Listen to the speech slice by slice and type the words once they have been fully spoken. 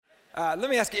Let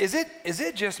me ask you, is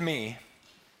it just me,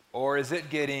 or is it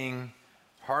getting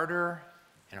harder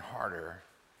and harder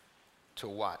to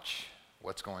watch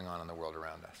what's going on in the world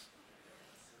around us?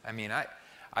 I mean,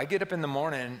 I get up in the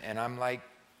morning and I'm like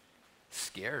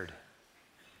scared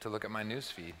to look at my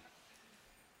news feed.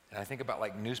 And I think about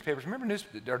like newspapers. Remember,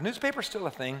 are newspapers still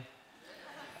a thing?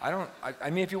 I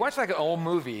mean, if you watch like an old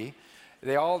movie,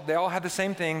 they all have the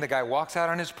same thing. The guy walks out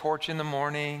on his porch in the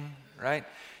morning, right?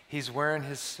 He's wearing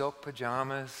his silk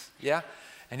pajamas, yeah?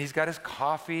 And he's got his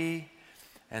coffee,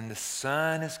 and the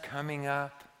sun is coming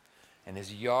up, and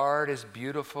his yard is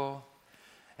beautiful,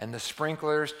 and the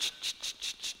sprinklers,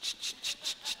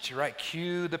 right?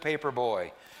 Cue the paper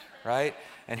boy, right?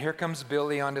 And here comes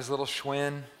Billy on his little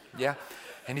Schwinn, yeah?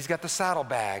 And he's got the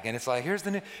saddlebag, and it's like, here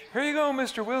you go,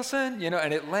 Mr. Wilson,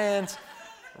 and it lands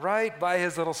right by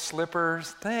his little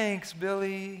slippers. Thanks,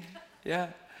 Billy, yeah?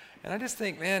 And I just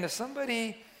think, man, if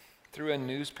somebody threw a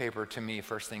newspaper to me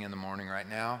first thing in the morning right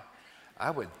now, I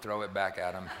would throw it back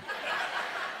at him.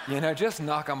 Just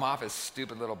knock him off his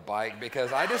stupid little bike,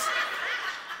 because I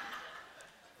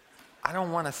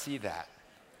don't want to see that.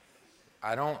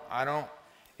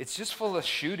 It's just full of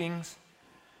shootings.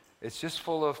 It's just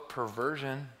full of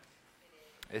perversion.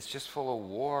 It's just full of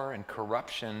war and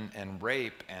corruption and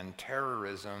rape and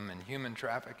terrorism and human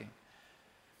trafficking.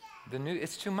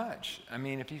 It's too much. I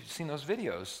mean, if you've seen those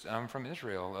videos from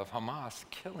Israel of Hamas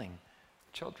killing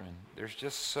children, there's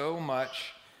just so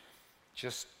much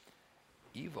just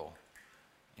evil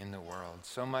in the world,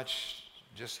 so much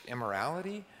just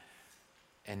immorality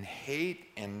and hate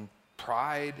and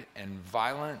pride and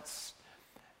violence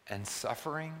and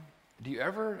suffering. Do you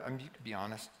ever, you could be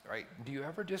honest, right? Do you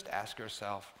ever just ask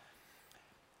yourself,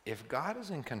 if God is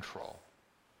in control,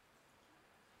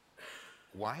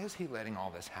 why is he letting all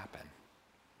this happen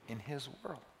in his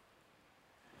world?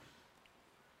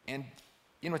 And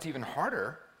it's even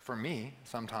harder for me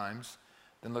sometimes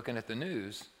than looking at the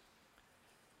news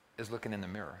is looking in the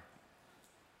mirror.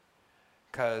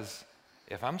 Because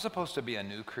if I'm supposed to be a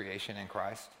new creation in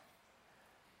Christ,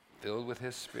 filled with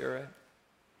his Spirit,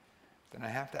 then I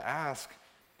have to ask,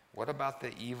 what about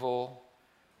the evil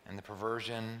and the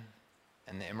perversion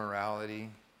and the immorality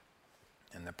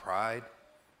and the pride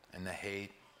and the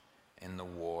hate and the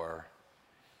war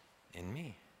in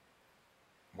me?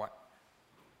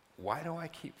 Why do I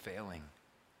keep failing?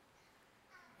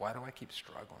 Why do I keep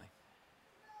struggling?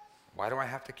 Why do I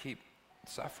have to keep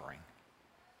suffering?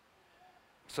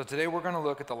 So today we're going to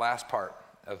look at the last part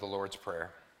of the Lord's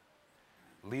Prayer.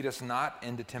 Lead us not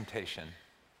into temptation.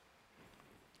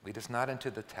 Lead us not into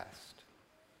the test,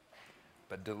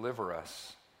 but deliver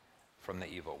us from the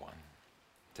evil one.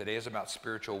 Today is about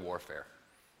spiritual warfare.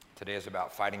 Today is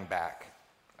about fighting back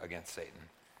against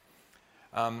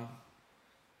Satan.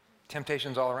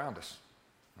 Temptations all around us,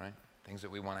 right? Things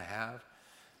that we want to have,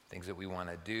 things that we want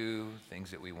to do,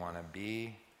 things that we want to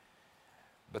be.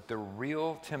 But the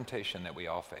real temptation that we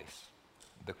all face,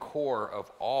 the core of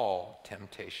all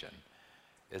temptation,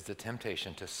 is the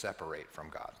temptation to separate from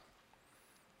God.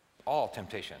 All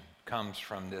temptation comes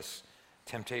from this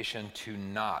temptation to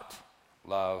not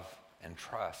love and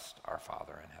trust our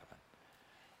Father in heaven.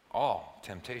 All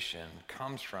temptation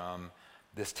comes from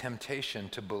this temptation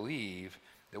to believe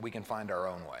that we can find our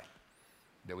own way,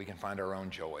 that we can find our own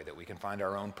joy, that we can find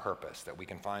our own purpose, that we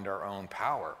can find our own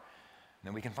power, and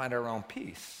that we can find our own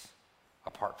peace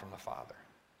apart from the Father.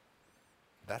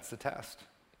 That's the test.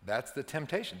 That's the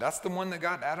temptation. That's the one that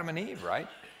got Adam and Eve, right?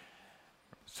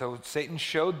 So Satan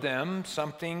showed them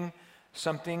something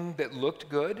that looked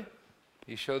good.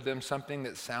 He showed them something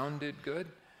that sounded good.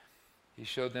 He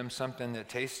showed them something that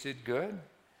tasted good.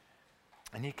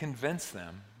 And he convinced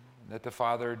them that the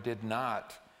Father did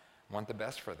not want the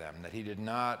best for them, that he did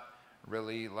not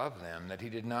really love them, that he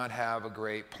did not have a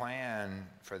great plan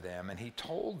for them. And he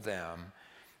told them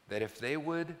that if they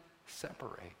would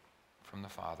separate from the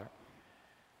Father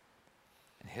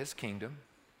and his kingdom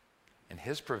and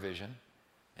his provision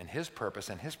and his purpose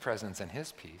and his presence and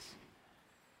his peace,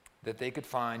 that they could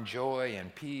find joy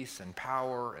and peace and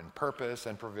power and purpose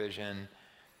and provision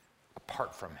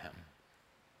apart from him.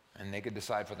 And they could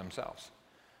decide for themselves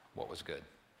what was good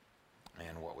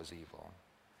and what was evil.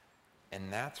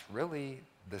 And that's really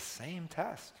the same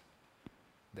test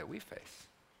that we face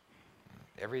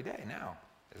every day now,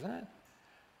 isn't it?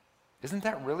 Isn't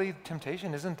that really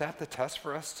temptation? Isn't that the test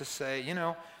for us to say,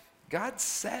 God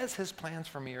says his plans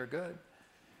for me are good.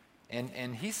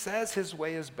 And he says his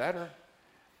way is better.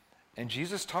 And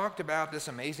Jesus talked about this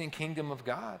amazing kingdom of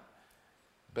God.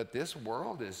 But this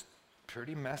world is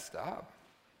pretty messed up.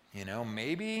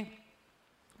 Maybe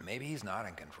he's not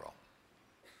in control.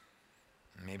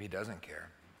 Maybe he doesn't care.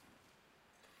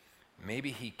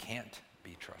 maybe he can't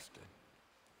be trusted.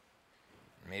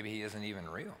 Maybe he isn't even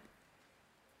real.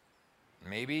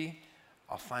 Maybe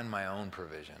I'll find my own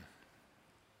provision.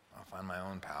 I'll find my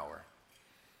own power.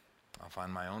 I'll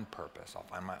find my own purpose. I'll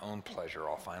find my own pleasure.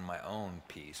 I'll find my own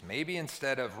peace. Maybe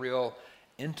instead of real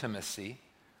intimacy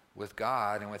with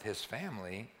God and with his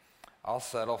family, I'll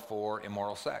settle for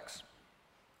immoral sex.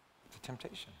 It's a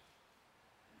temptation.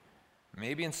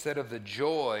 Maybe instead of the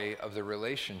joy of the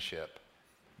relationship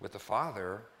with the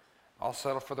Father, I'll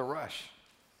settle for the rush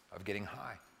of getting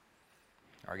high,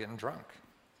 or getting drunk,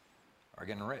 or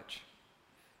getting rich,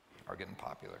 or getting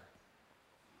popular.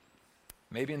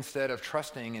 Maybe instead of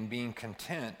trusting and being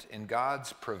content in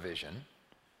God's provision,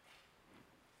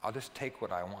 I'll just take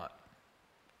what I want.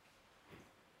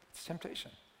 It's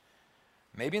temptation.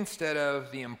 Maybe instead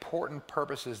of the important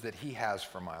purposes that he has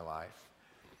for my life,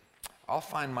 I'll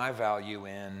find my value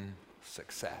in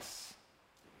success,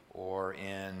 or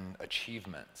in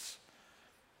achievements,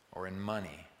 or in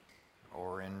money,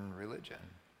 or in religion.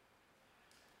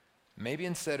 Maybe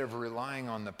instead of relying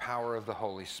on the power of the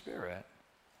Holy Spirit,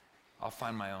 I'll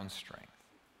find my own strength.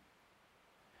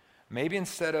 Maybe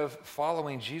instead of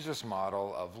following Jesus'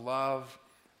 model of love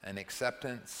and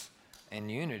acceptance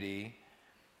and unity,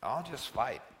 I'll just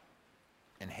fight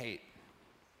and hate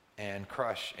and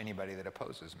crush anybody that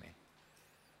opposes me.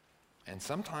 And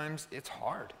sometimes it's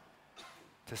hard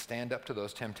to stand up to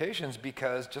those temptations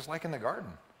because, just like in the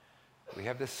garden, we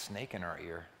have this snake in our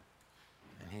ear.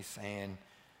 And he's saying,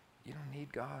 you don't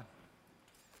need God.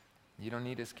 You don't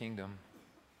need his kingdom.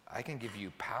 I can give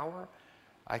you power.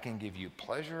 I can give you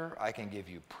pleasure. I can give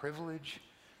you privilege.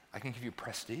 I can give you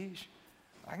prestige.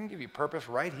 I can give you purpose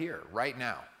right here, right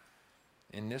now,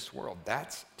 in this world.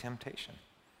 That's temptation.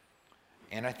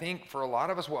 And I think for a lot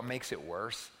of us, what makes it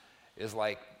worse is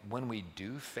like when we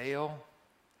do fail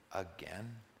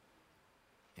again.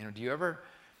 You know, have you ever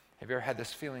had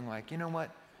this feeling like, you know what?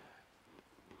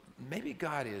 Maybe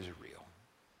God is real,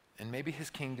 and maybe his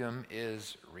kingdom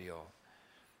is real.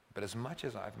 But as much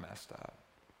as I've messed up,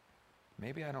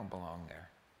 maybe I don't belong there.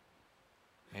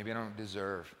 Maybe I don't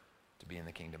deserve to be in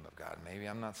the kingdom of God. Maybe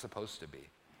I'm not supposed to be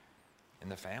in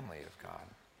the family of God.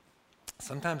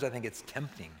 Sometimes I think it's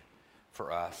tempting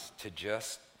for us to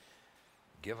just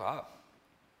give up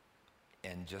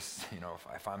and just, you know,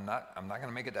 if I'm not going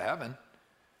to make it to heaven,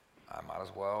 I might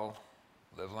as well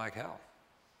live like hell.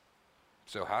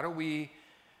 So how do we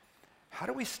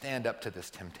stand up to this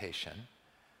temptation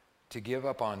to give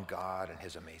up on God and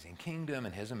his amazing kingdom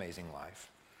and his amazing life?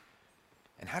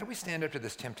 And how do we stand up to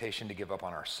this temptation to give up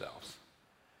on ourselves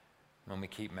when we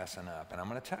keep messing up? And I'm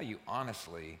going to tell you,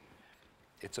 honestly,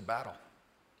 it's a battle.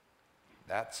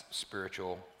 That's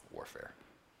spiritual warfare.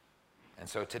 And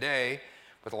so today,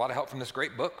 with a lot of help from this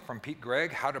great book from Pete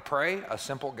Greig, How to Pray, A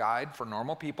Simple Guide for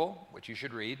Normal People, which you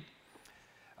should read,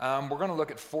 we're going to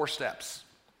look at 4 steps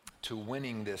to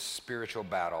winning this spiritual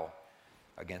battle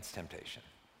against temptation.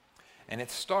 And it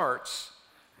starts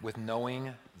with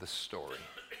knowing the story.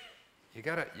 You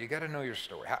gotta know your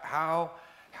story.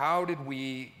 How did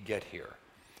we get here?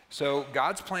 So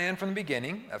God's plan from the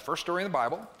beginning, that first story in the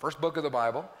Bible, first book of the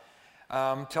Bible,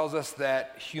 tells us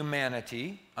that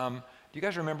humanity, do you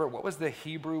guys remember what was the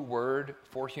Hebrew word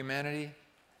for humanity?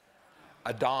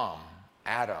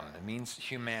 Adam. It means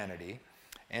humanity.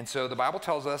 And so the Bible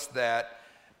tells us that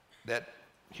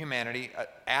humanity,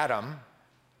 Adam,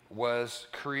 was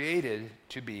created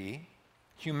to be,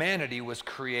 humanity was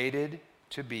created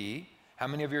to be, how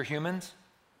many of you are humans?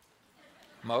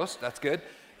 Most, that's good.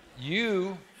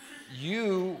 You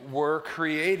were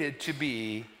created to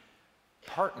be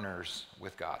partners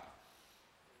with God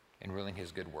in ruling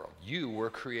his good world. You were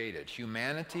created.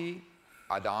 Humanity,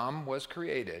 Adam, was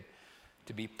created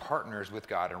to be partners with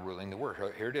God in ruling the world.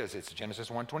 Here it is. It's Genesis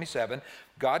 1:27.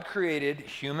 God created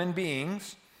human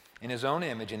beings in his own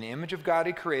image. In the image of God,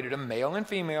 he created them. Male and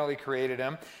female, he created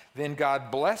them. Then God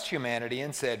blessed humanity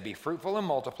and said, be fruitful and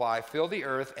multiply, fill the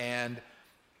earth and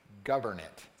govern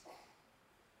it.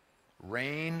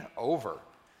 Reign over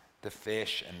the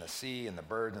fish and the sea and the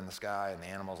birds in the sky and the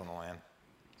animals on the land.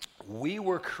 We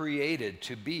were created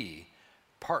to be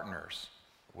partners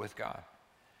with God.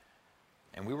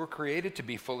 And we were created to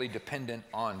be fully dependent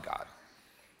on God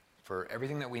for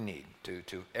everything that we need,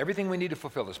 everything we need to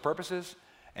fulfill his purposes,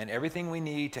 and everything we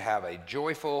need to have a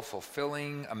joyful,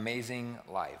 fulfilling, amazing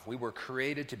life. We were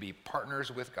created to be partners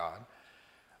with God.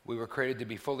 We were created to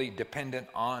be fully dependent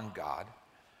on God.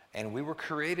 And we were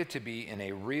created to be in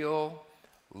a real,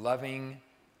 loving,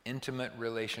 intimate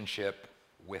relationship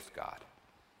with God.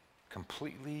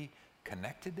 Completely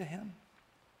connected to him,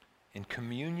 in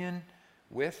communion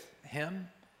with him,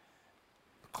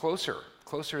 closer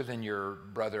closer than your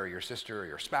brother or your sister or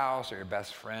your spouse or your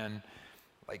best friend.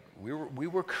 Like we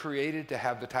were created to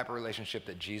have the type of relationship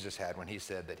that Jesus had when he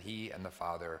said that he and the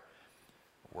Father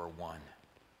were one.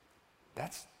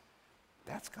 That's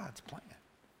God's plan.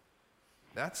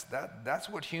 That's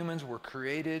what humans were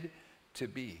created to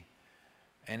be.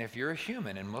 And if you're a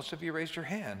human, and most of you raised your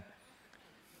hand,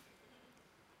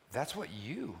 that's what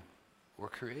you were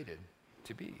created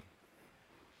to be.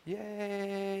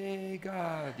 Yay,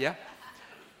 God. Yeah?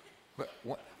 But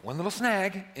one little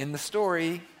snag in the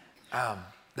story,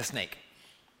 the snake.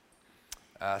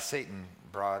 Satan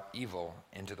brought evil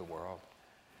into the world.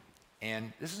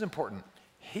 And this is important.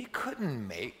 He couldn't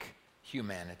make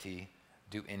humanity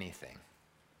do anything.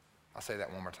 I'll say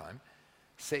that one more time.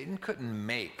 Satan couldn't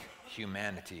make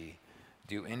humanity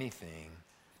do anything,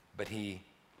 but he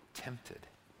tempted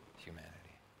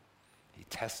humanity. He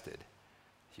tested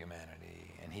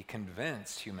humanity, and he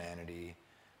convinced humanity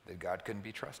that God couldn't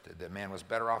be trusted, that man was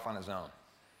better off on his own.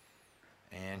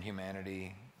 And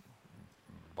humanity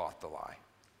bought the lie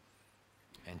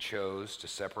and chose to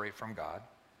separate from God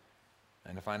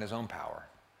and to find his own power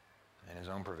and his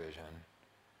own provision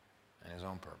and his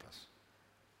own purpose.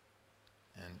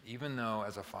 And even though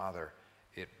as a father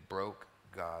it broke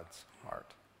God's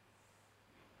heart,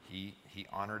 he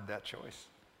honored that choice.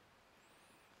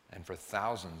 And for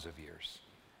thousands of years,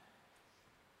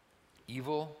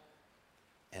 evil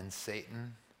and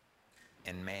Satan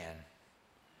and man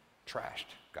trashed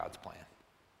God's plan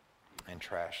and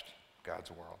trashed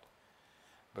God's world.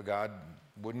 But God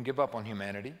wouldn't give up on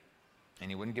humanity,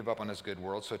 and he wouldn't give up on his good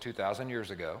world. So 2,000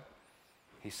 years ago,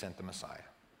 he sent the Messiah,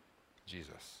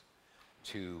 Jesus,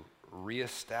 to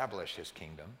reestablish his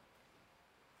kingdom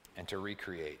and to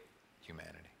recreate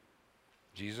humanity.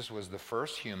 Jesus was the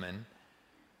first human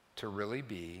to really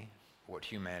be what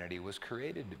humanity was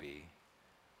created to be,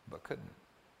 but couldn't.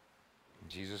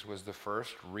 Jesus was the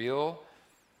first real,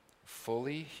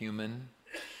 fully human.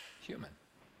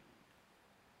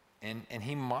 And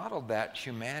he modeled that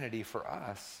humanity for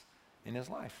us in his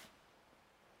life.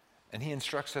 And he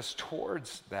instructs us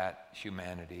towards that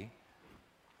humanity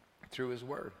through his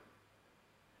word.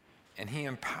 And he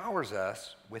empowers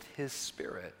us with his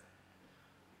Spirit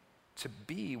to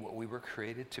be what we were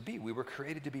created to be. We were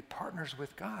created to be partners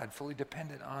with God, fully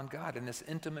dependent on God in this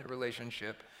intimate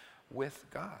relationship with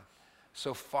God.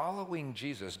 So following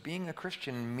Jesus, being a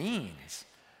Christian, means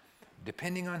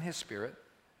depending on his Spirit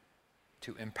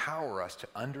to empower us to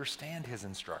understand his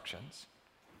instructions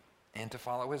and to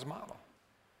follow his model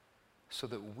so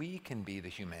that we can be the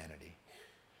humanity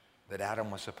that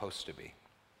Adam was supposed to be,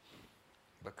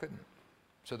 but couldn't.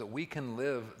 So that we can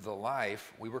live the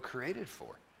life we were created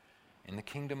for in the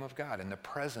kingdom of God, in the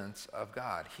presence of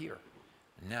God, here,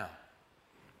 now,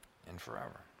 and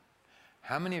forever.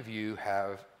 How many of you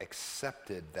have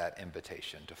accepted that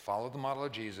invitation to follow the model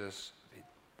of Jesus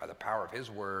by the power of his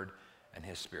word and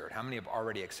his Spirit? How many have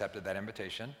already accepted that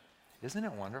invitation? Isn't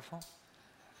it wonderful?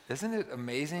 Isn't it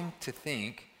amazing to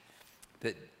think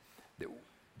that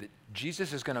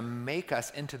Jesus is going to make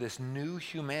us into this new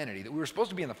humanity that we were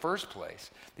supposed to be in the first place,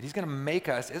 that he's going to make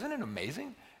us? Isn't it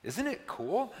amazing? Isn't it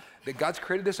cool that God's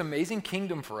created this amazing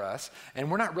kingdom for us and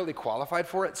we're not really qualified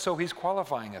for it, so he's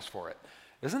qualifying us for it?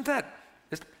 Isn't that,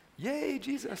 yay,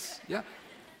 Jesus, yeah.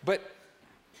 But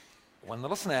one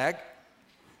little snag,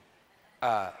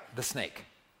 the snake.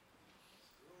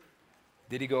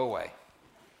 Did he go away?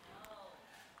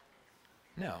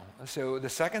 No. So the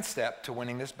second step to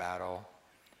winning this battle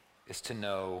is to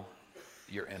know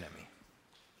your enemy,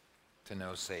 to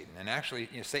know Satan. And actually,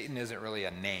 Satan isn't really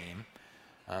a name.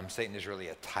 Satan is really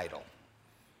a title.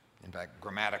 In fact,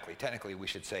 grammatically, technically, we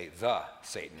should say the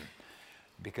Satan,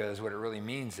 because what it really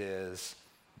means is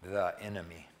the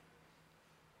enemy,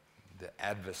 the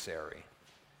adversary,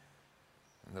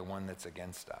 the one that's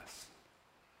against us.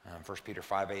 1 Peter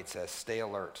 5:8 says, "Stay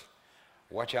alert.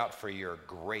 Watch out for your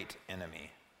great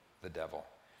enemy, the devil.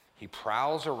 He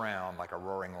prowls around like a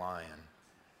roaring lion,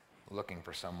 looking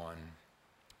for someone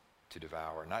to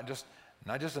devour." Not just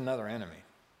another enemy,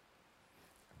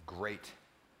 a great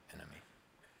enemy.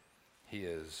 He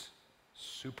is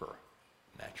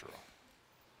supernatural.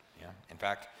 Yeah. In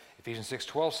fact, Ephesians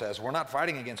 6:12 says, "We're not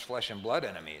fighting against flesh and blood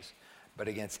enemies, but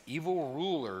against evil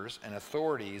rulers and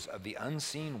authorities of the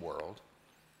unseen world,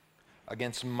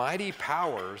 against mighty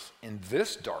powers in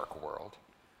this dark world,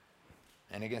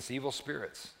 and against evil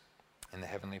spirits in the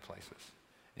heavenly places."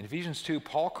 In Ephesians 2,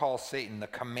 Paul calls Satan the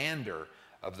commander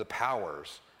of the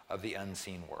powers of the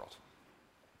unseen world.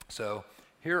 So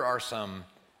here are some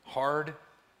hard,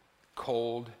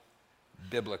 cold,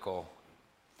 biblical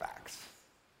facts.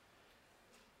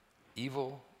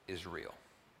 Evil is real.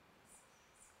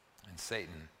 And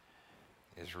Satan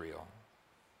is real.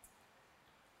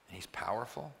 And he's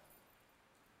powerful.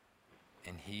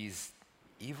 And he's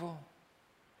evil.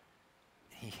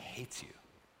 He hates you.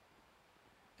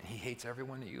 And he hates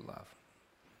everyone that you love.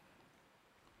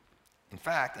 In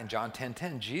fact, in John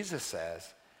 10:10, Jesus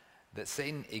says that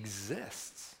Satan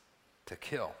exists to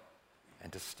kill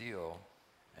and to steal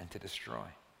and to destroy.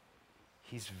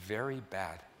 He's very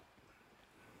bad.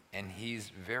 And he's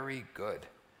very good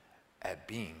at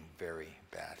being very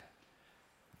bad.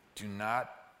 Do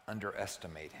not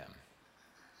underestimate him.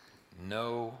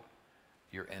 Know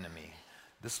your enemy.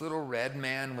 This little red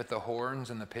man with the horns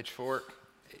and the pitchfork,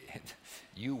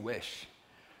 you wish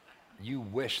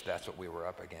that's what we were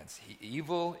up against.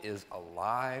 Evil is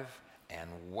alive and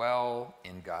well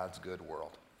in God's good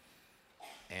world.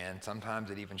 And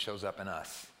sometimes it even shows up in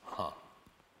us.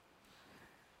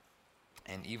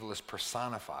 And evil is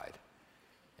personified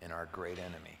in our great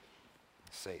enemy,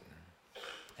 Satan.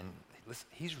 And listen,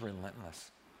 he's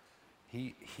relentless.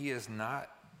 He's not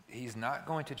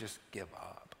going to just give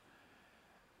up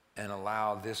and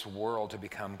allow this world to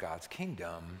become God's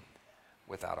kingdom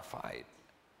without a fight.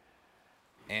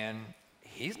 And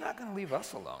he's not going to leave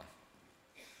us alone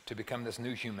to become this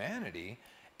new humanity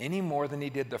any more than he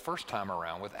did the first time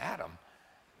around with Adam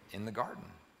in the garden.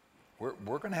 We're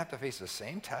going to have to face the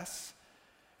same tests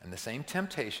and the same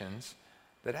temptations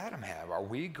that Adam had. Are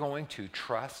we going to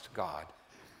trust God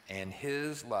and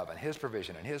his love and his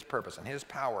provision and his purpose and his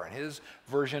power and his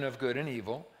version of good and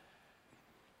evil?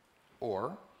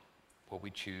 Or will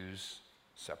we choose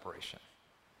separation,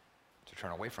 to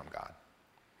turn away from God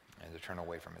and to turn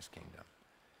away from his kingdom?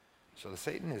 So the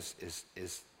Satan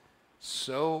is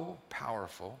so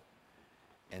powerful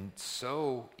and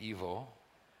so evil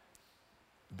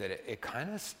that it kind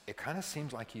of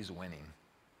seems like he's winning.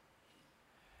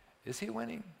 Is he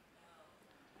winning?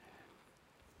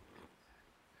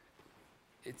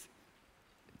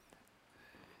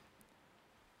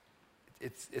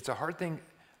 It's a hard thing.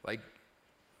 Like,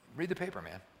 read the paper,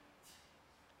 man.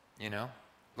 You know,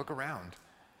 look around,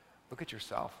 look at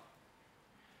yourself.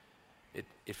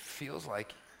 It feels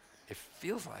like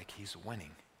he's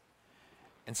winning.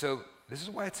 And so this is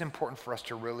why it's important for us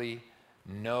to really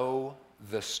know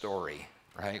the story,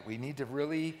 right? We need to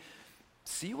really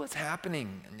see what's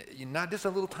happening, not just a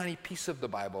little tiny piece of the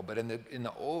Bible, but in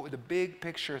the big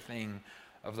picture thing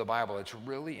of the Bible. It's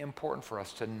really important for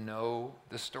us to know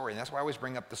the story, and that's why I always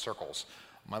bring up the circles,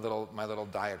 my little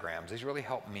diagrams. These really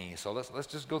help me. So let's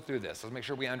just go through this. Let's make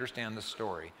sure we understand the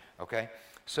story. Okay.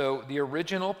 So the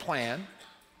original plan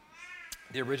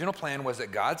was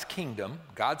that God's kingdom,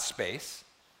 God's space,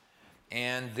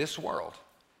 and this world,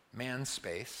 man's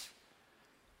space,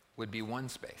 would be one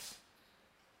space.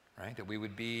 Right? That we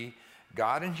would be,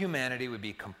 God and humanity would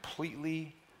be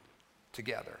completely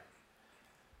together.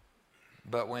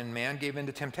 But when man gave in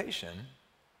to temptation,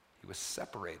 he was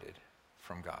separated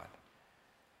from God.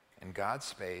 And God's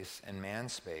space and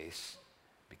man's space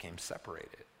became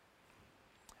separated.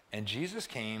 And Jesus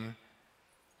came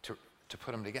to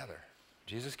put them together.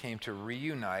 Jesus came to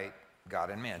reunite God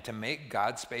and man, to make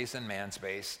God's space and man's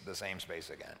space the same space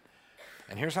again.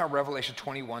 And here's how Revelation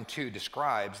 21:2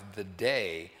 describes the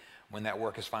day when that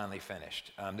work is finally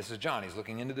finished. This is John. He's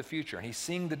looking into the future, and he's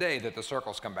seeing the day that the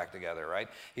circles come back together, right?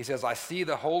 He says, I saw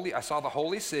the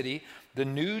holy city, the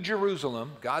new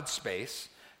Jerusalem, God's space,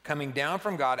 coming down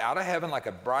from God out of heaven like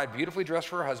a bride beautifully dressed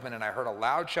for her husband, and I heard a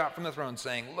loud shout from the throne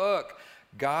saying, look,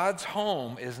 God's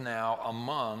home is now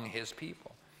among his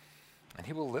people, and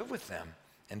he will live with them,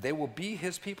 and they will be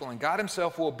his people, and God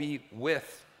himself will be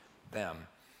with them.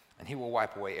 And he will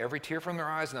wipe away every tear from their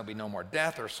eyes, and there'll be no more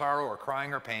death or sorrow or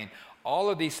crying or pain. All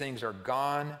of these things are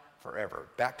gone forever.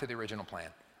 Back to the original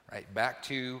plan, right? Back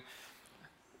to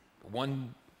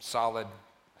one solid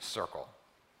circle.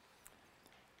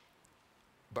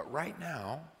 But right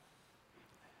now,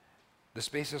 the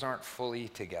spaces aren't fully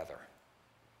together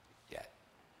yet.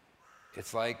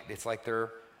 It's like they're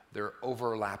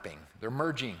overlapping. They're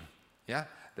merging. Yeah?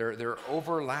 They're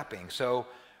overlapping. So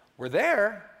we're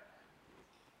there,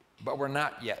 but we're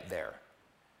not yet there.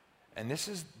 And this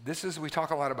is, we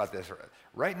talk a lot about this.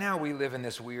 Right now we live in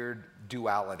this weird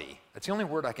duality. That's the only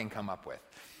word I can come up with.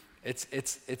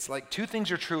 It's like two things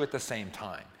are true at the same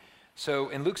time. So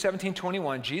in Luke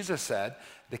 17:21, Jesus said,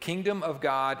 the kingdom of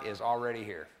God is already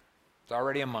here. It's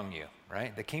already among you,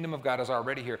 right? The kingdom of God is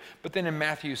already here. But then in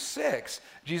Matthew 6,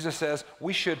 Jesus says,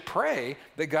 we should pray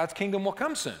that God's kingdom will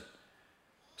come soon.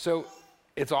 So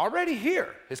it's already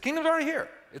here. His kingdom's already here.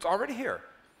 It's already here.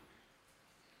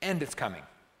 And it's coming,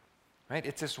 right?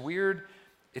 It's this weird,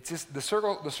 it's just the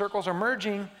circles are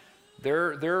merging,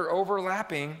 they're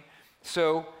overlapping.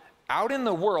 So out in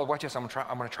the world, watch this, I'm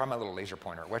gonna try my little laser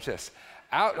pointer. Watch this.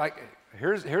 Out, like,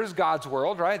 here's God's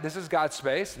world, right? This is God's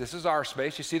space. This is our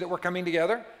space. You see that we're coming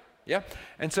together? Yeah?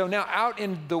 And so now out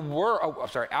in the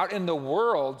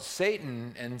world,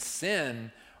 Satan and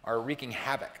sin are wreaking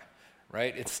havoc,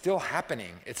 right? It's still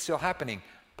happening.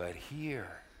 But here,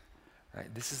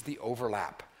 right? This is the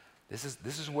overlap. This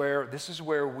is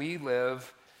where we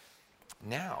live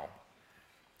now.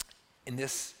 In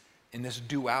this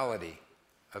duality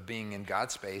of being in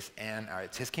God's space, and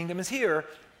his kingdom is here,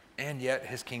 and yet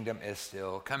his kingdom is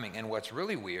still coming. And what's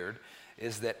really weird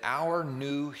is that our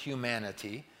new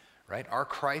humanity, right, our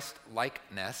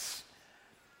Christ-likeness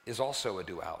is also a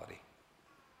duality.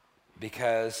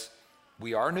 Because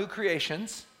we are new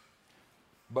creations,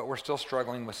 but we're still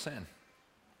struggling with sin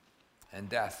and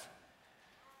death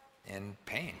and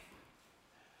pain.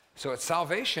 So at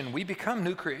salvation, we become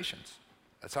new creations.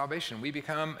 At salvation, we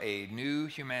become a new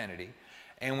humanity.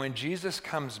 And when Jesus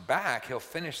comes back, he'll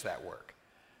finish that work.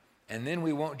 And then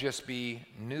we won't just be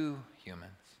new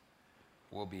humans.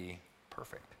 We'll be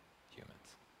perfect humans.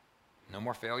 No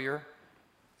more failure,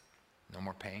 no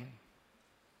more pain,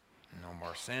 no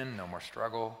more sin, no more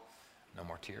struggle, no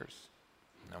more tears,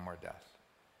 no more death.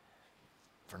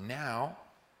 For now,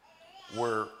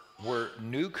 we're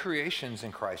new creations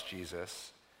in Christ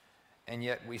Jesus, and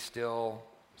yet we still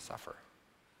suffer.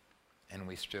 And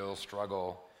we still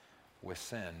struggle with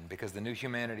sin because the new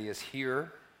humanity is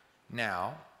here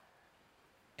now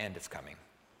and it's coming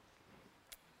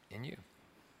in you.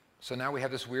 So now we have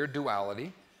this weird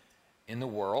duality in the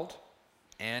world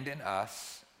and in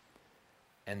us,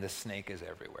 and the snake is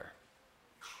everywhere.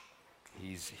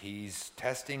 He's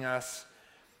testing us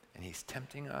and he's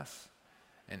tempting us.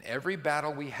 And every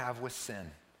battle we have with sin,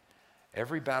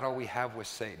 every battle we have with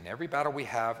Satan, every battle we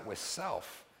have with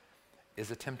self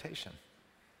is a temptation.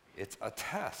 It's a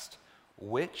test.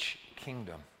 Which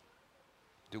kingdom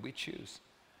do we choose?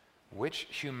 Which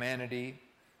humanity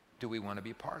do we want to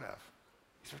be part of?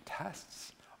 These are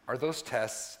tests. Are those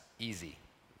tests easy?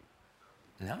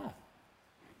 No.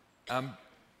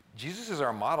 Jesus is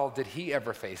our model. Did he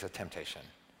ever face a temptation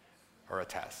or a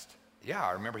test? Yeah,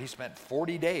 I remember he spent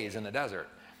 40 days in the desert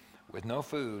with no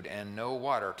food and no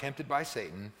water, tempted by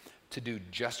Satan to do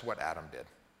just what Adam did.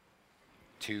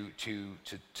 To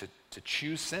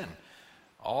choose sin,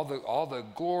 all the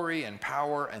glory and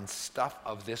power and stuff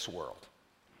of this world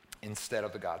instead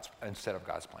of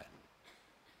God's plan.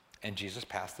 And Jesus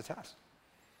passed the test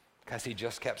because he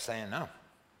just kept saying, no,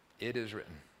 it is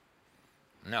written.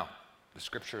 No, the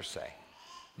scriptures say.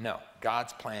 No,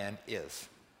 God's plan is.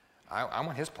 I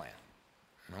want his plan.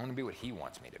 I want to be what he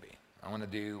wants me to be. I want to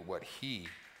do what he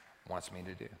wants me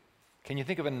to do. Can you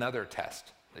think of another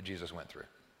test that Jesus went through?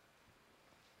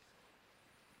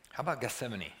 How about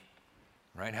Gethsemane,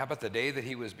 right? How about the day that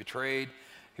he was betrayed?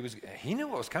 He knew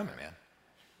what was coming, man.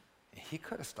 He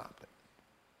could have stopped it.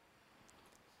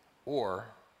 Or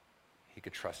he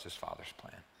could trust his Father's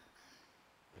plan.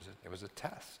 It was a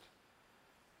test.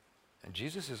 And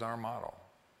Jesus is our model,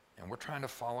 and we're trying to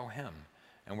follow him,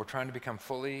 and we're trying to become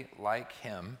fully like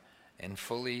him and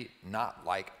fully not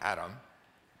like Adam,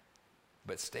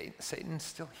 but Satan's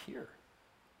still here.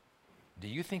 Do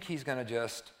you think he's going to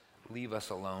just leave us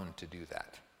alone to do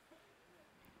that?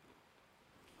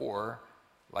 Or,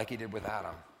 like he did with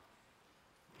Adam,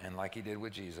 and like he did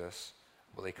with Jesus,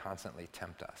 will he constantly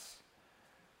tempt us?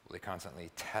 Will he constantly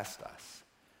test us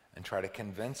and try to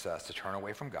convince us to turn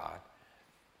away from God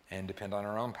and depend on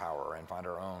our own power and find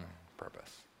our own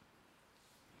purpose?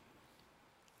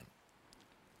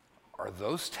 Are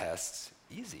those tests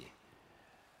easy?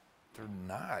 They're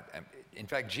not. In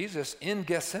fact, Jesus in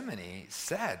Gethsemane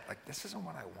said, like, this isn't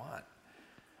what I want.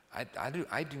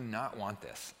 I do not want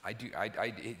this.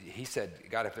 He said,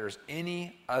 God, if there's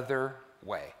any other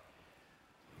way,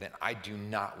 then I do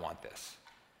not want this.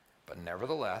 But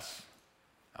nevertheless,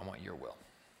 I want your will.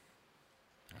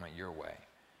 I want your way.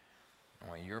 I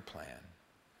want your plan.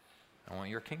 I want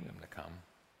your kingdom to come.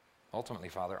 Ultimately,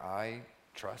 Father, I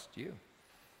trust you.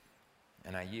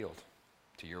 And I yield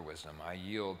to your wisdom. I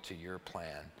yield to your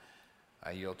plan.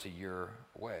 I yield to your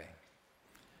way.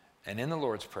 And in the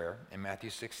Lord's Prayer, in Matthew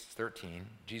 6:13,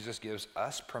 Jesus gives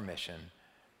us permission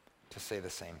to say the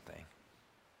same thing.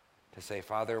 To say,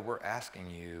 Father, we're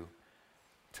asking you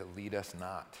to lead us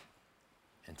not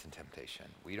into temptation.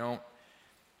 We don't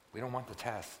want the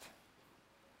test.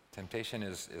 Temptation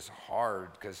is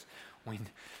hard because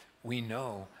we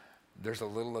know there's a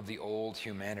little of the old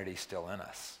humanity still in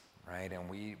us, right? And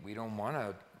we don't want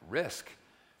to risk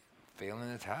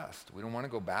failing the test. We don't want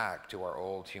to go back to our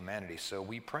old humanity. So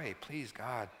we pray, please,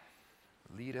 God,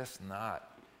 lead us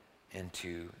not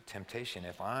into temptation.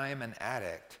 If I'm an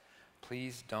addict,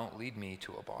 please don't lead me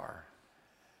to a bar.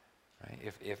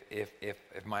 Right?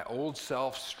 If my old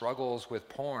self struggles with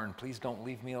porn, please don't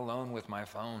leave me alone with my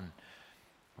phone.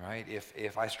 Right?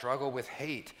 If I struggle with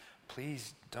hate,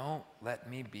 please don't let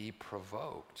me be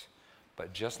provoked.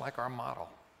 But just like our model,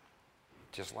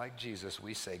 just like Jesus,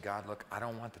 we say, God, look, I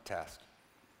don't want the test.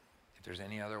 If there's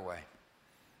any other way,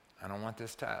 I don't want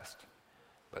this test.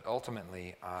 But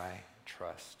ultimately, I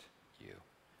trust you.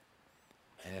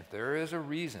 And if there is a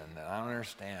reason that I don't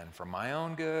understand for my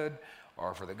own good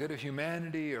or for the good of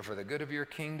humanity or for the good of your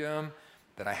kingdom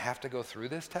that I have to go through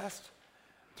this test,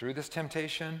 through this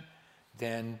temptation,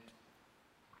 then,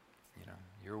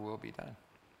 your will be done.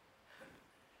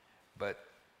 But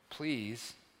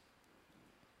please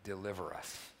deliver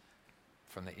us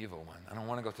from the evil one. I don't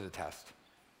want to go through the test.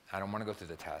 I don't want to go through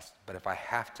the test. But if I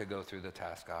have to go through the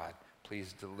test, God,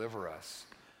 please deliver us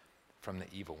from the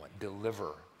evil one.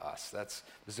 Deliver us. This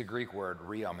is a Greek word,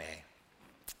 riame.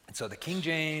 And so the King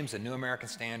James, the New American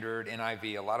Standard,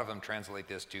 NIV, a lot of them translate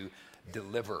this to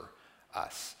deliver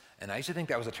us. And I used to think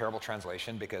that was a terrible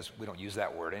translation because we don't use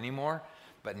that word anymore.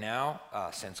 But now,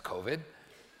 since COVID,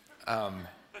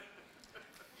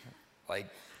 we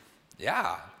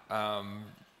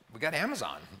got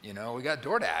Amazon, we got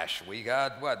DoorDash, we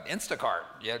got Instacart.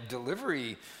 Yeah,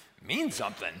 delivery means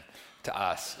something to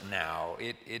us now.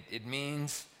 It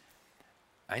means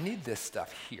I need this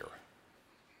stuff here.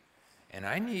 And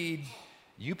I need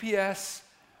UPS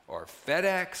or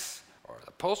FedEx or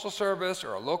the Postal Service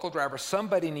or a local driver.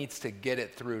 Somebody needs to get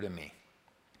it through to me,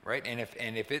 right? And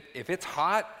if it's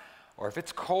hot or if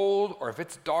it's cold or if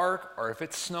it's dark or if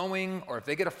it's snowing or if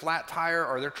they get a flat tire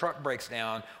or their truck breaks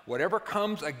down, whatever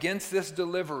comes against this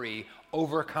delivery,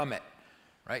 overcome it,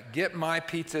 right? Get my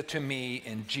pizza to me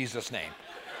in Jesus' name,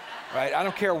 right? I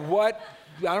don't care what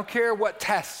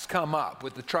tests come up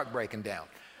with the truck breaking down,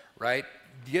 right?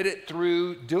 Get it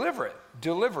through, deliver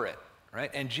it, right?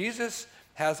 And Jesus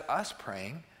has us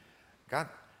praying, God,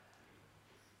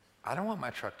 I don't want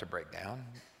my truck to break down,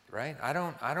 right? I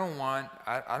don't want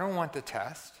the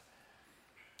test.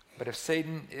 But if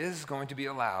Satan is going to be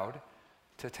allowed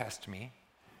to test me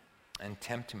and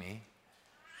tempt me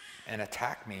and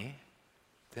attack me,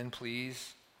 then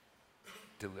please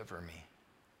deliver me.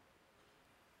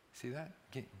 See that?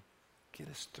 Get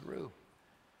us through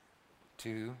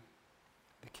to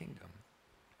the kingdom.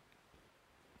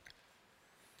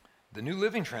 The New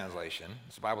Living Translation,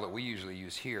 it's the Bible that we usually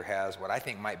use here, has what I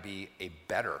think might be a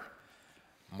better,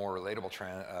 more relatable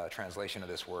translation of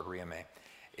this word, riame.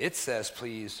 It says,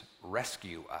 please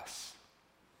rescue us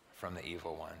from the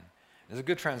evil one. It's a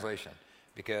good translation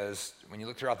because when you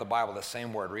look throughout the Bible, the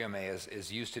same word, riame,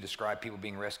 is used to describe people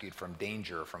being rescued from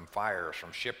danger, from fires,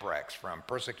 from shipwrecks, from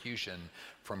persecution,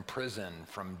 from prison,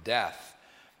 from death.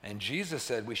 And Jesus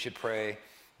said we should pray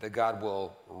that God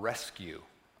will rescue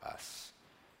us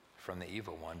from the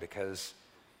evil one because,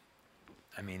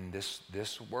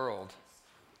 this world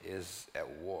is at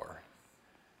war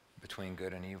between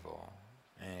good and evil.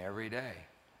 And every day,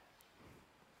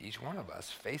 each one of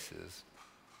us faces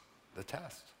the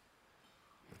test,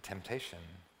 the temptation,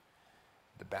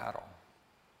 the battle.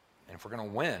 And if we're going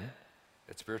to win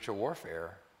at spiritual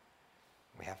warfare,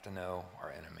 we have to know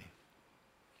our enemy.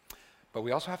 But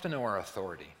we also have to know our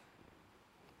authority.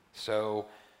 So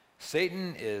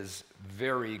Satan is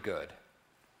very good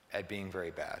at being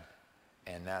very bad,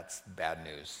 and that's bad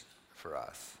news for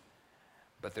us.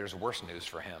 But there's worse news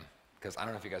for him, because I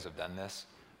don't know if you guys have done this,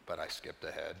 but I skipped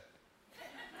ahead.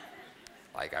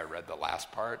 I read the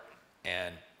last part,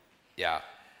 and yeah,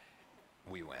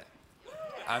 we win.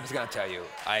 I'm just gonna tell you,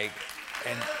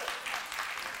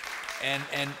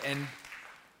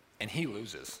 and he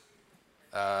loses.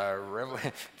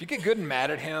 If you get good and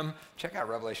mad at him, check out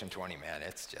Revelation 20, man.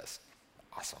 It's just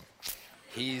awesome.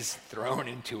 He's thrown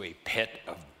into a pit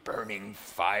of burning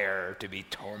fire to be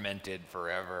tormented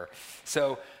forever.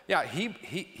 So, yeah,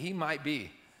 he might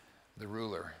be the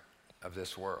ruler of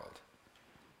this world,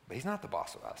 but he's not the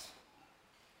boss of us.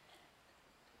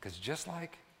 Because just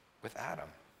like with Adam,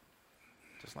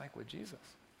 just like with Jesus,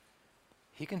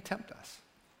 he can tempt us.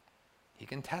 He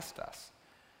can test us.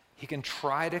 He can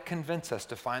try to convince us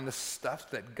to find the stuff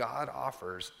that God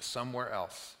offers somewhere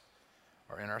else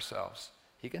or in ourselves.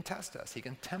 He can test us. He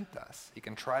can tempt us. He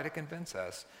can try to convince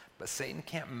us, but Satan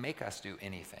can't make us do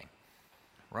anything.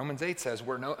 Romans 8 says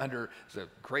it's a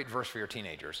great verse for your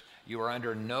teenagers. You are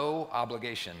under no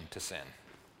obligation to sin.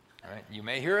 All right? You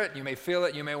may hear it, you may feel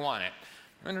it, you may want it.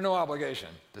 You're under no obligation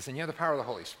to sin. You have the power of the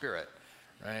Holy Spirit,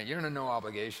 right? You're under no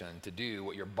obligation to do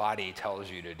what your body tells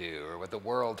you to do or what the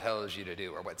world tells you to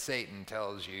do or what Satan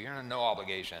tells you. You're under no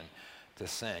obligation to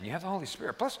sin. You have the Holy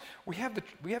Spirit. Plus, we have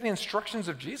the instructions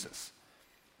of Jesus.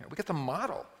 You know, we get the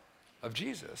model of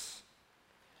Jesus.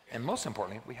 And most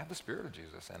importantly, we have the Spirit of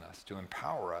Jesus in us to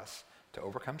empower us to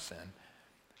overcome sin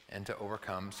and to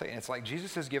overcome Satan. It's like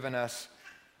Jesus has given us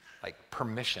like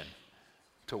permission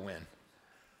to win.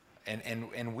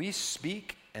 And we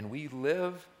speak and we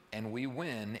live and we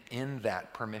win in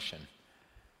that permission.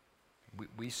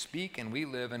 We speak and we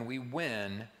live and we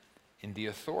win in the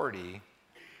authority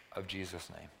of Jesus'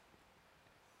 name.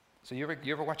 So you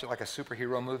ever watch it like a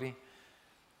superhero movie?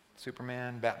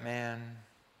 Superman, Batman,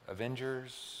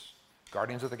 Avengers,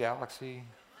 Guardians of the Galaxy,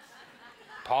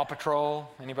 Paw Patrol,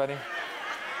 anybody?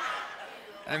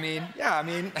 I mean,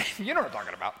 you know what I'm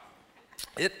talking about.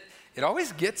 It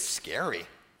always gets scary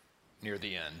near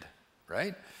the end,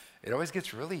 right? It always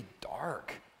gets really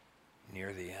dark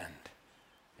near the end.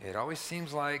 It always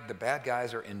seems like the bad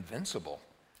guys are invincible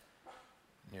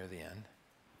near the end.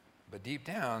 But deep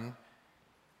down,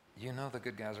 you know the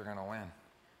good guys are going to win,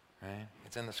 right?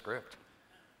 It's in the script.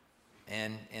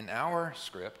 And in our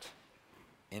script,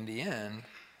 in the end,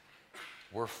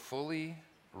 we're fully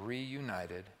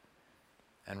reunited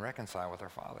and reconciled with our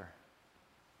Father.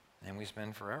 And we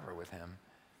spend forever with him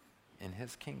in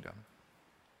his kingdom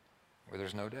where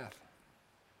there's no death,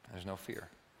 there's no fear,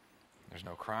 there's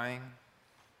no crying,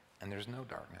 and there's no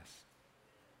darkness.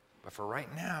 But for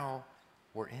right now,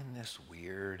 we're in this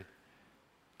weird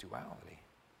duality.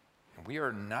 And we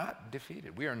are not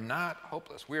defeated. We are not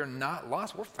hopeless. We are not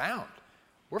lost. We're found.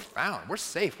 We're found. We're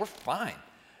safe. We're fine.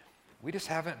 We just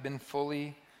haven't been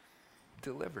fully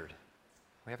delivered.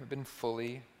 We haven't been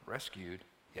fully rescued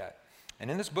yet.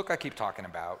 And in this book I keep talking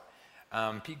about,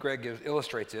 Pete Greig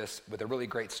illustrates this with a really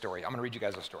great story. I'm going to read you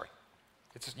guys a story.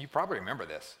 You probably remember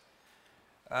this.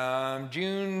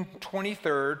 June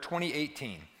 23rd,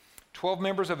 2018, 12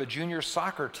 members of a junior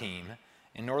soccer team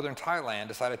in northern Thailand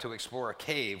decided to explore a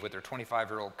cave with their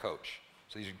 25-year-old coach.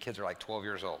 So these kids are like 12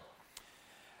 years old.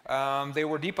 They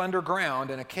were deep underground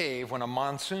in a cave when a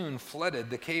monsoon flooded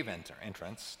the cave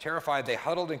entrance. Terrified, they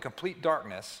huddled in complete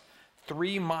darkness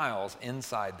 3 miles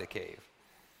inside the cave,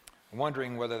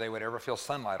 wondering whether they would ever feel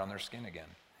sunlight on their skin again.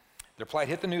 Their plight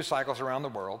hit the news cycles around the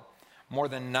world. More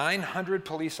than 900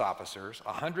 police officers,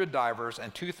 100 divers,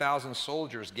 and 2,000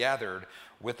 soldiers gathered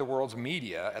with the world's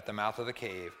media at the mouth of the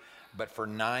cave, but for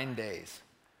 9 days,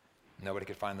 nobody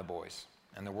could find the boys.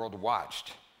 And the world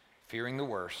watched, fearing the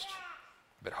worst,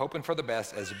 but hoping for the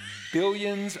best as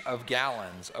billions of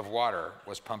gallons of water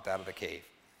was pumped out of the cave.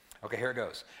 Okay, here it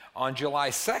goes. On July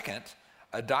 2nd,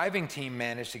 a diving team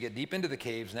managed to get deep into the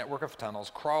cave's network of tunnels,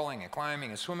 crawling and climbing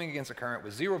and swimming against the current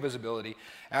with zero visibility.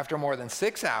 After more than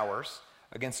 6 hours,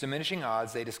 against diminishing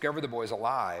odds, they discovered the boys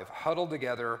alive, huddled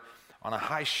together on a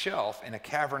high shelf in a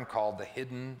cavern called the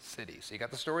Hidden City. So you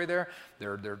got the story there?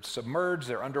 They're submerged,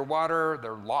 they're underwater,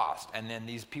 they're lost. And then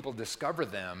these people discover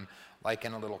them like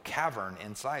in a little cavern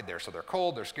inside there. So they're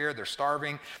cold, they're scared, they're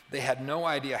starving. They had no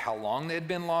idea how long they had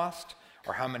been lost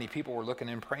or how many people were looking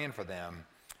and praying for them,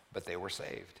 but they were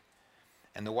saved.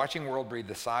 And the watching world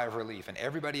breathed a sigh of relief, and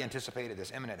everybody anticipated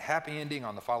this imminent happy ending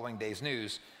on the following day's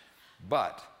news.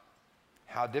 But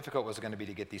how difficult was it going to be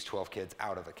to get these 12 kids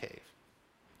out of the cave?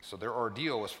 So their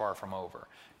ordeal was far from over.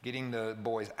 Getting the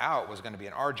boys out was going to be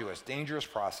an arduous, dangerous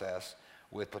process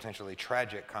with potentially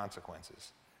tragic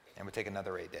consequences, and would take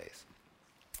another 8 days.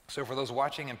 So for those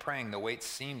watching and praying, the wait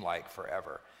seemed like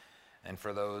forever. And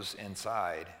for those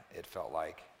inside, it felt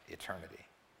like eternity.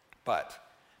 But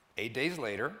 8 days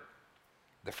later,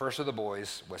 the first of the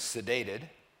boys was sedated,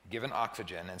 given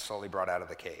oxygen, and slowly brought out of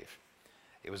the cave.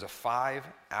 It was a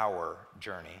 5-hour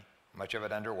journey, much of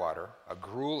it underwater, a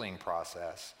grueling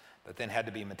process that then had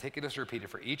to be meticulously repeated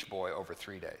for each boy over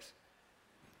 3 days.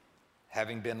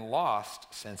 Having been lost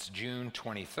since June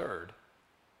 23rd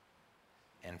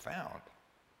and found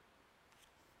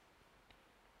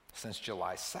since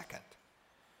July 2nd,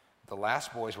 the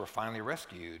last boys were finally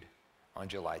rescued on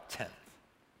July 10th,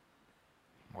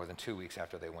 more than 2 weeks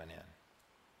after they went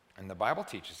in. And the Bible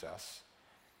teaches us,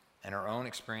 and our own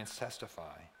experience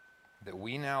testify, that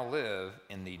we now live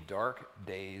in the dark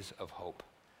days of hope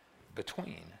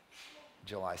between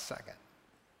July 2nd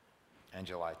and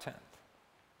July 10th.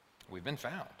 We've been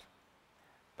found,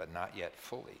 but not yet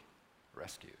fully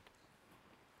rescued.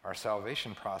 Our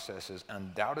salvation process has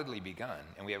undoubtedly begun,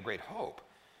 and we have great hope,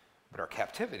 but our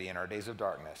captivity and our days of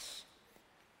darkness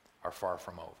are far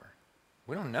from over.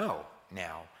 We don't know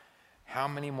now how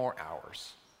many more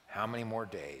hours, how many more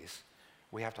days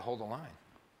we have to hold the line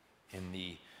in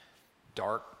the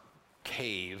dark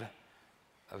cave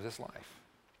of this life.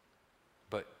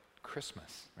 But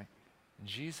Christmas, right?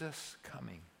 Jesus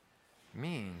coming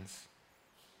means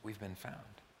we've been found.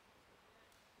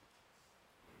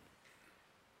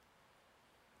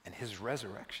 And his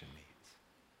resurrection means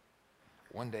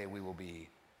one day we will be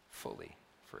fully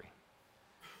free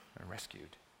and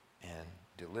rescued and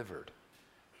delivered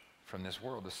from this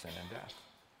world of sin and death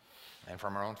and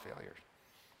from our own failures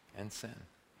and sin.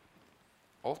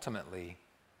 Ultimately,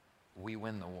 we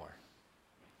win the war.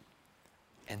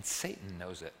 And Satan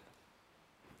knows it.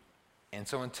 And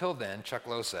so until then, Chuck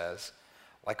Lowe says,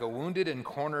 like a wounded and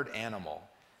cornered animal,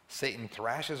 Satan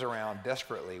thrashes around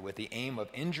desperately with the aim of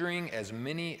injuring as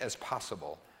many as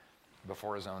possible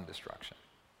before his own destruction.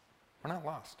 We're not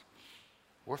lost.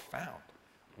 We're found.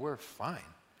 We're fine.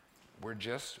 We're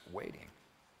just waiting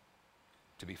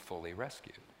to be fully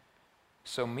rescued.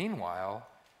 So meanwhile,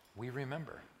 we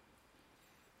remember,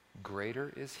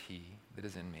 greater is he that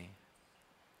is in me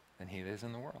than he that is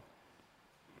in the world.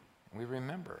 We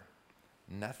remember,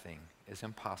 nothing is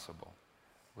impossible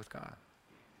with God.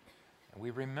 And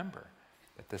we remember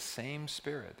that the same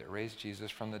Spirit that raised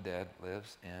Jesus from the dead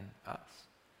lives in us.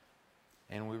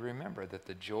 And we remember that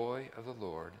the joy of the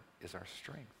Lord is our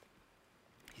strength.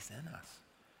 He's in us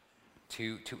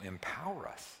to empower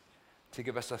us, to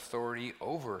give us authority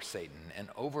over Satan and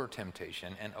over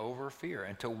temptation and over fear,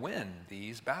 and to win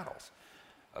these battles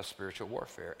of spiritual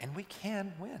warfare. And we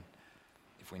can win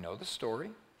if we know the story,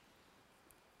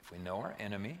 if we know our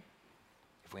enemy,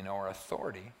 if we know our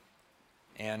authority,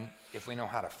 and if we know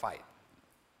how to fight.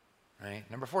 Right?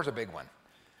 Number 4 is a big one.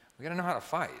 We got to know how to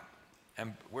fight.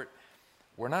 And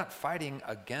we're not fighting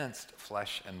against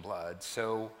flesh and blood,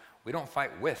 so we don't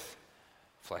fight with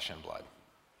flesh and blood.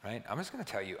 Right? I'm just going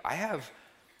to tell you, I have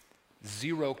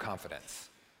zero confidence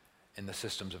in the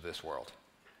systems of this world.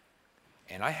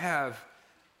 And I have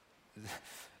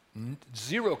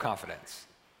zero confidence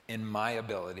in my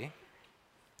ability,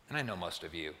 and I know most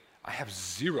of you, I have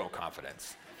zero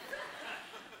confidence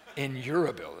in your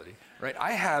ability, right?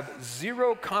 I have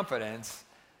zero confidence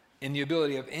in the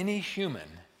ability of any human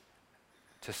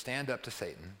to stand up to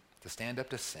Satan, to stand up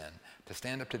to sin, to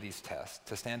stand up to these tests,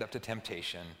 to stand up to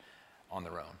temptation on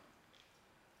their own.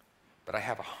 But I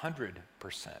have 100%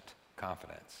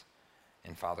 confidence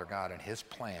in Father God and his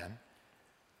plan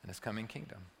and his coming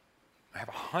kingdom. I have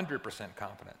 100%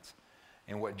 confidence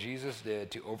in what Jesus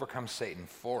did to overcome Satan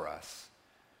for us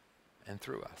and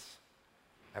through us.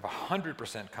 I have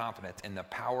 100% confidence in the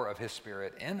power of his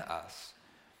Spirit in us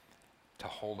to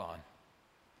hold on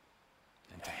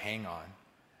and to hang on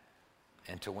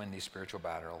and to win these spiritual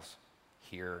battles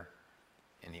here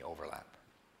in the overlap.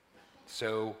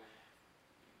 So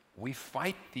we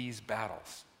fight these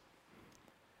battles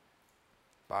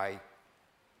by,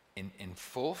 in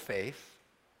full faith,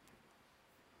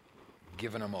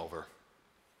 giving them over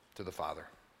to the Father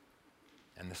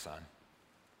and the Son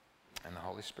and the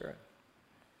Holy Spirit.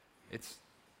 It's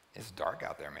dark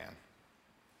out there, man.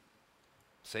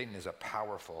 Satan is a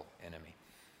powerful enemy.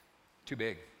 Too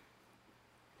big,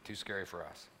 too scary for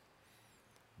us,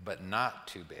 but not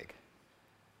too big,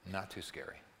 not too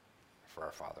scary for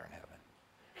our Father in heaven.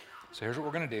 So here's what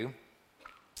we're going to do.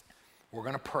 We're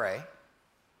going to pray,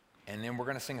 and then we're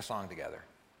going to sing a song together.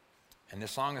 And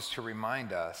this song is to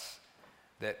remind us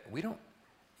that you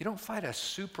don't fight a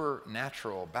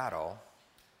supernatural battle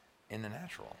in the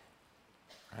natural,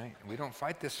 right? We don't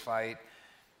fight this fight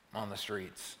on the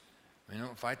streets. We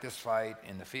don't fight this fight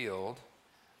in the field.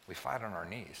 We fight on our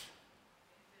knees.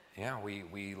 Yeah,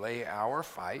 we lay our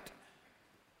fight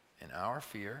and our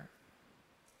fear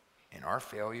and our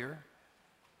failure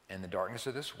and the darkness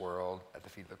of this world at the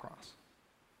feet of the cross.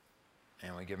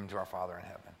 And we give them to our Father in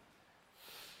heaven.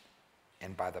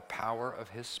 And by the power of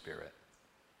his Spirit,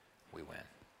 we win.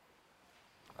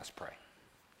 Let's pray.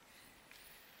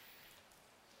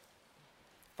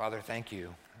 Father, thank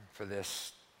you for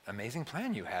this amazing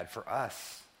plan you had for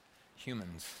us,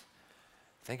 humans.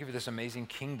 Thank you for this amazing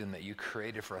kingdom that you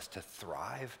created for us to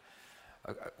thrive,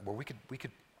 where we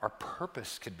could, our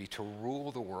purpose could be to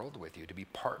rule the world with you, to be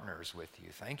partners with you.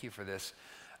 Thank you for this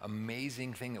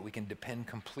amazing thing that we can depend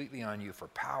completely on you for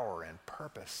power and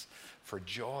purpose, for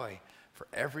joy, for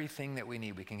everything that we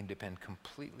need. We can depend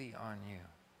completely on you.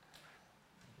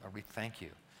 Lord, we thank you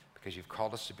because you've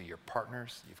called us to be your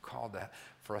partners. You've called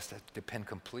for us to depend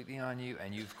completely on you,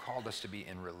 and you've called us to be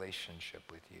in relationship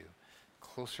with you,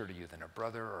 closer to you than a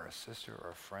brother or a sister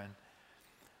or a friend.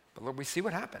 But Lord, we see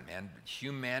what happened, man.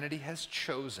 Humanity has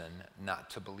chosen not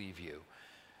to believe you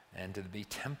and to be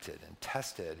tempted and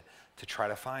tested to try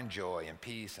to find joy and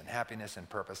peace and happiness and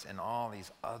purpose in all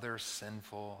these other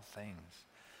sinful things.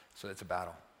 So it's a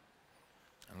battle.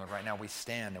 And Lord, right now we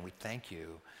stand and we thank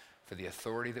you for the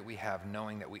authority that we have,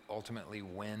 knowing that we ultimately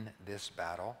win this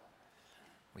battle.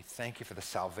 We thank you for the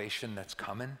salvation that's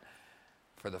coming,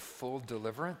 for the full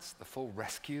deliverance, the full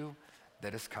rescue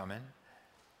that is coming.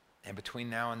 And between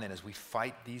now and then, as we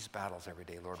fight these battles every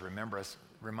day, Lord, remind us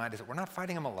that we're not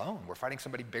fighting them alone. We're fighting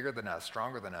somebody bigger than us,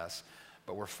 stronger than us,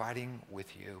 but we're fighting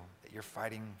with you, that you're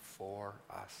fighting for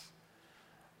us.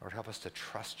 Lord, help us to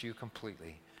trust you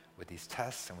completely with these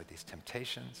tests and with these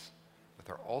temptations, with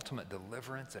our ultimate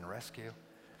deliverance and rescue,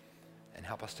 and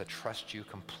help us to trust you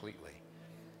completely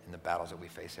in the battles that we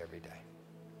face every day.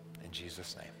 In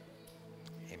Jesus' name.